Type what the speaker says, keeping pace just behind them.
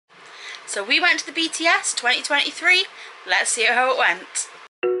So we went to the BTS 2023. Let's see how it went.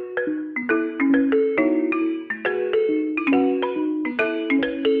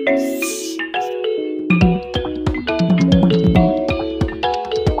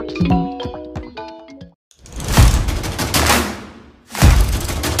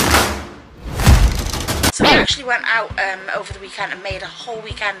 So we actually went out over the weekend and made a whole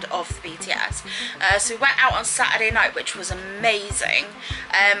weekend of the BTS. So we went out on Saturday night, which was amazing.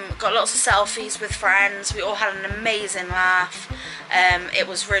 Got lots of selfies with friends. We all had an amazing laugh. It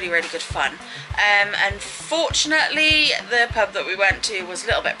was really, really good fun. Unfortunately, the pub that we went to was a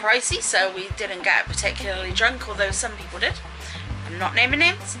little bit pricey, so we didn't get particularly drunk, although some people did. I'm not naming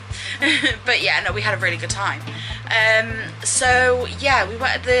names. But yeah, no, we had a really good time. So yeah, we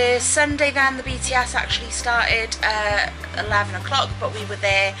went the Sunday then. The BTS actually started at 11 o'clock, but we were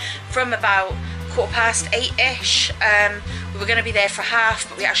there from about 8:15ish. We were going to be there for half,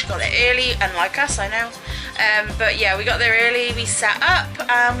 but we actually got there early, unlike us, I know. But yeah, we got there early, we set up,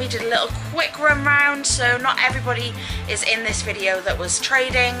 and we did a little quick run round. So not everybody is in this video that was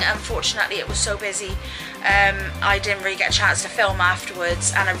trading. Unfortunately, it was so busy. I didn't really get a chance to film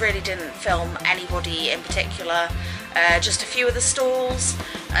afterwards, and I really didn't film anybody in particular. Just a few of the stalls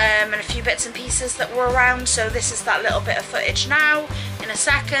and a few bits and pieces that were around. So this is that little bit of footage now. In a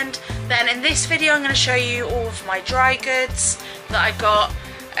second, then in this video I'm going to show you all of my dry goods that I got,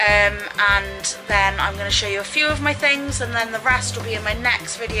 and then I'm going to show you a few of my things, and then the rest will be in my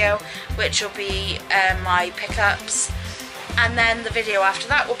next video, which will be my pickups. And then the video after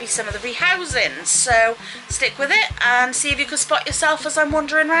that will be some of the rehousings. So stick with it and see if you can spot yourself as I'm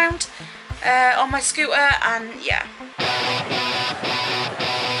wandering around on my scooter, and yeah.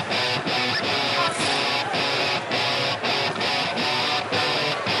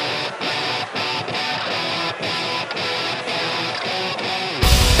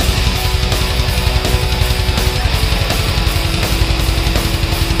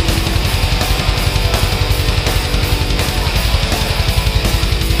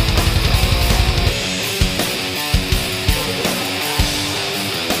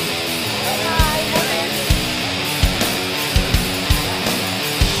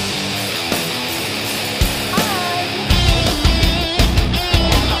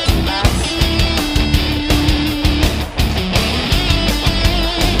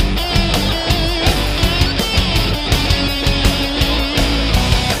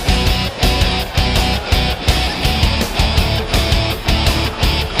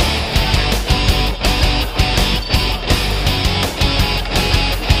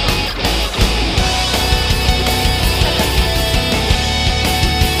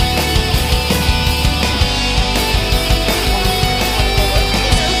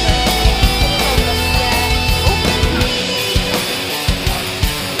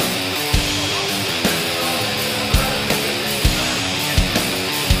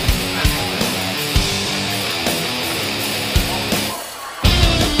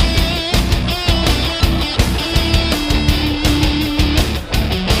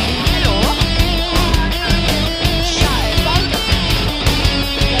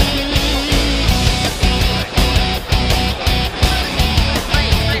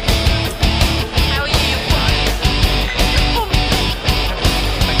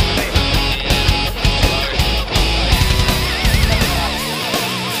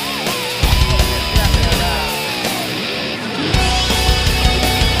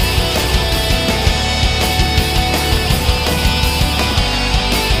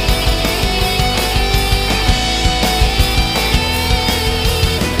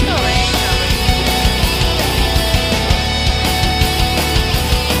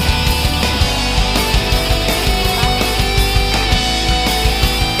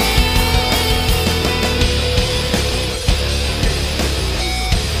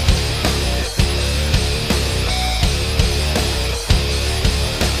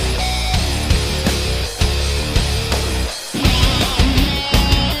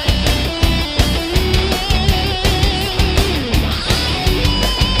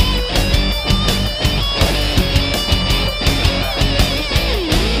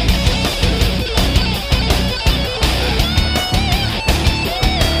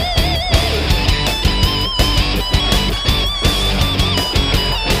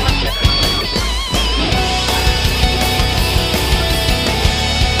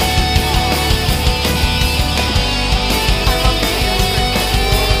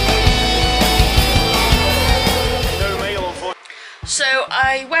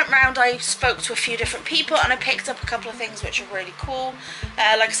 I went round, I spoke to a few different people, and I picked up a couple of things which are really cool.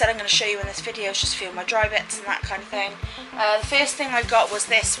 Like I said, I'm going to show you in this video, just a few of my dry bits and that kind of thing. The first thing I got was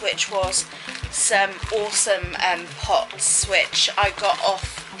this, which was some awesome pots, which I got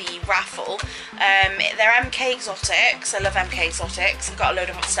off the raffle. They're MK Exotics. I love MK Exotics. I got a load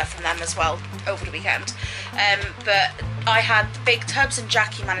of stuff from them as well over the weekend. But I had the big tubs and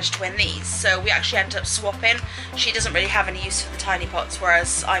Jackie managed to win these, so we actually ended up swapping. She doesn't really have any use for the tiny pots,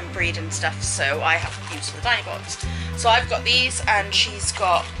 whereas I'm breeding stuff, so I have use for the tiny pots. So I've got these and she's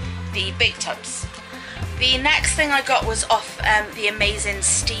got the big tubs. The next thing I got was off the amazing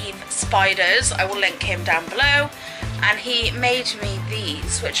Steve Spiders. I will link him down below. And he made me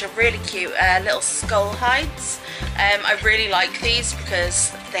these, which are really cute, little skull hides. I really like these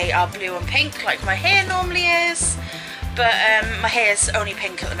because they are blue and pink like my hair normally is. But my hair is only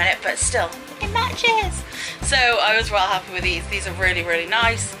pink at the minute, but still, it matches. So I was well happy with these. These are really, really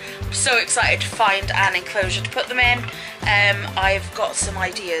nice. I'm so excited to find an enclosure to put them in. I've got some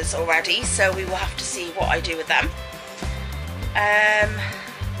ideas already, so we will have to see what I do with them.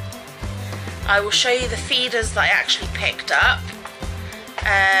 I will show you the feeders that I actually picked up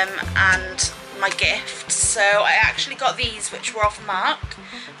and my gift. So I actually got these, which were off Mark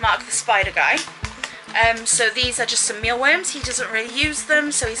the spider guy. So these are just some mealworms. He doesn't really use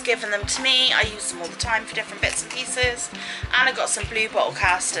them, so he's given them to me. I use them all the time for different bits and pieces. And I got some blue bottle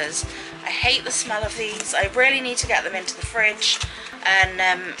casters. I hate the smell of these. I really need to get them into the fridge,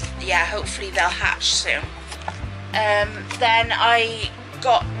 and yeah, hopefully they'll hatch soon. Then I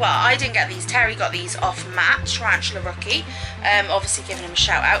got, well, I didn't get these, Terry got these off Matt, Tarantula Rookie, obviously giving him a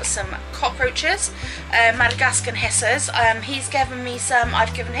shout out, some cockroaches, Madagascan hissers. He's given me some,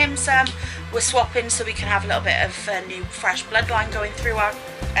 I've given him some. We're swapping so we can have a little bit of new fresh bloodline going through our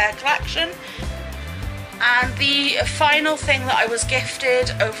collection. And the final thing that I was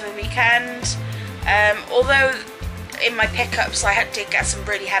gifted over the weekend, although in my pickups I did get some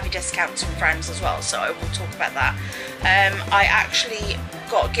really heavy discounts from friends as well, so I will talk about that. I actually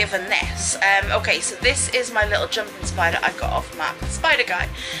got given this. Okay, so this is my little jumping spider I got off Matt the spider guy.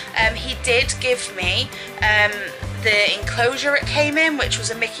 He did give me the enclosure it came in, which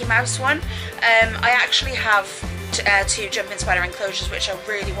was a Mickey Mouse one. I actually have two jumping spider enclosures which I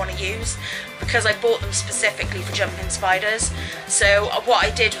really want to use because I bought them specifically for jumping spiders. So what I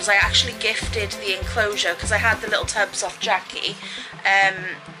did was I actually gifted the enclosure because I had the little tubs off Jackie.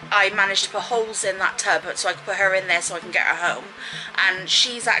 I managed to put holes in that tub so I could put her in there so I can get her home, and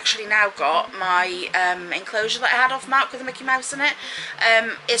she's actually now got my enclosure that I had off Mark with a Mickey Mouse in it.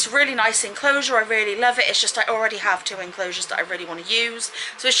 It's a really nice enclosure, I really love it. It's just I already have two enclosures that I really want to use,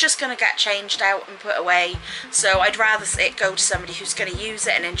 so it's just going to get changed out and put away. So I'd rather it go to somebody who's going to use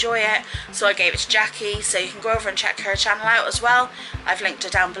it and enjoy it, so I gave it to Jackie. So you can go over and check her channel out as well, I've linked her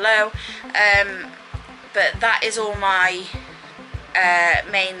down below. But that is all my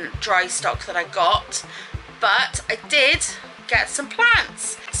main dry stock that I got, but I did get some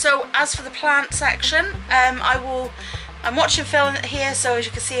plants. So as for the plant section, I'm watching Phil here, so as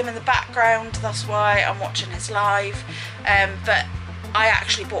you can see him in the background, that's why I'm watching his live. But I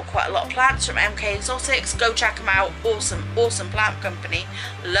actually bought quite a lot of plants from MK Exotics. Go check them out, awesome plant company,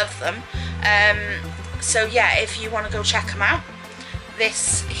 love them. So yeah, if you want to go check them out.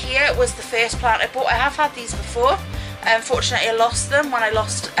 This here was the first plant I bought. I have had these before. Unfortunately I lost them when I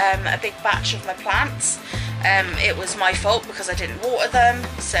lost a big batch of my plants. It was my fault because I didn't water them,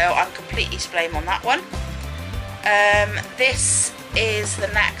 so I'm completely to blame on that one. This is the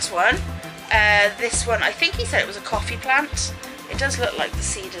next one. This one, I think he said it was a coffee plant. It does look like the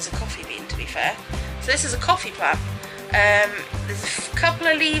seed is a coffee bean, to be fair. So this is a coffee plant. There's a couple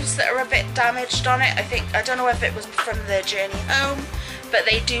of leaves that are a bit damaged on it. I don't know if it was from the journey home, but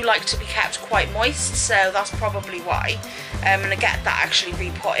they do like to be kept quite moist, so that's probably why. I'm going to get that actually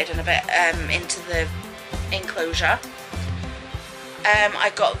repotted in a bit into the enclosure.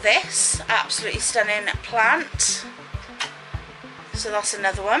 I got this absolutely stunning plant, so that's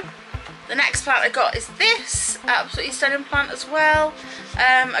another one. The next plant I got is this absolutely stunning plant as well.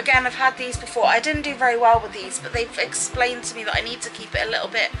 Again, I've had these before. I didn't do very well with these, but they've explained to me that I need to keep it a little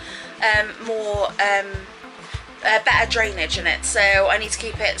bit more better drainage in it, so I need to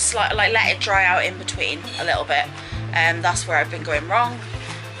keep it slightly, like, let it dry out in between a little bit. That's where I've been going wrong.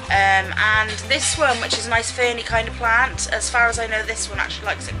 And this one, which is a nice ferny kind of plant, as far as I know this one actually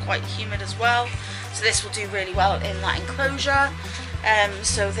likes it quite humid as well, so this will do really well in that enclosure.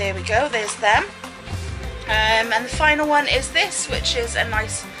 So there we go, there's them. And the final one is this, which is a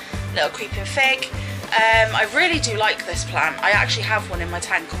nice little creeping fig. I really do like this plant. I actually have one in my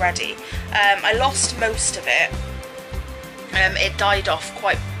tank already. I lost most of it it died off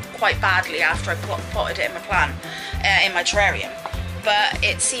quite badly after I potted it in my plant, in my terrarium. But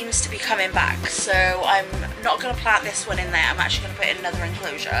it seems to be coming back, so I'm not going to plant this one in there. I'm actually going to put it in another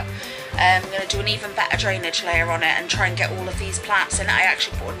enclosure. I'm going to do an even better drainage layer on it and try and get all of these plants in. I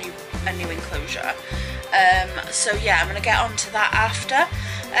actually bought a new enclosure. So yeah, I'm going to get onto that after.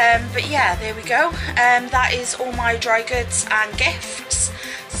 But yeah, there we go. That is all my dry goods and gifts.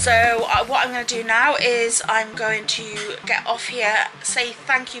 So what I'm going to do now is I'm going to get off here, say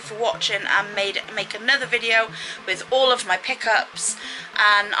thank you for watching, and make another video with all of my pickups,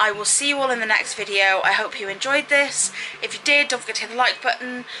 and I will see you all in the next video. I hope you enjoyed this. If you did, don't forget to hit the like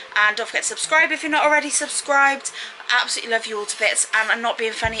button, and don't forget to subscribe if you're not already subscribed. I absolutely love you all to bits, and I'm not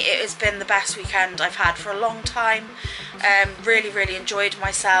being funny, it has been the best weekend I've had for a long time. Really enjoyed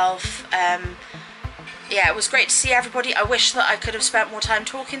myself. Yeah, it was great to see everybody. I wish that I could have spent more time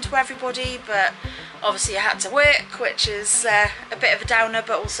talking to everybody, but obviously I had to work, which is a bit of a downer,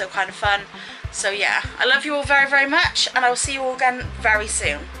 but also kind of fun. So yeah, I love you all very much, and I will see you all again very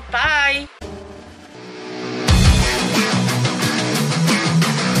soon. Bye!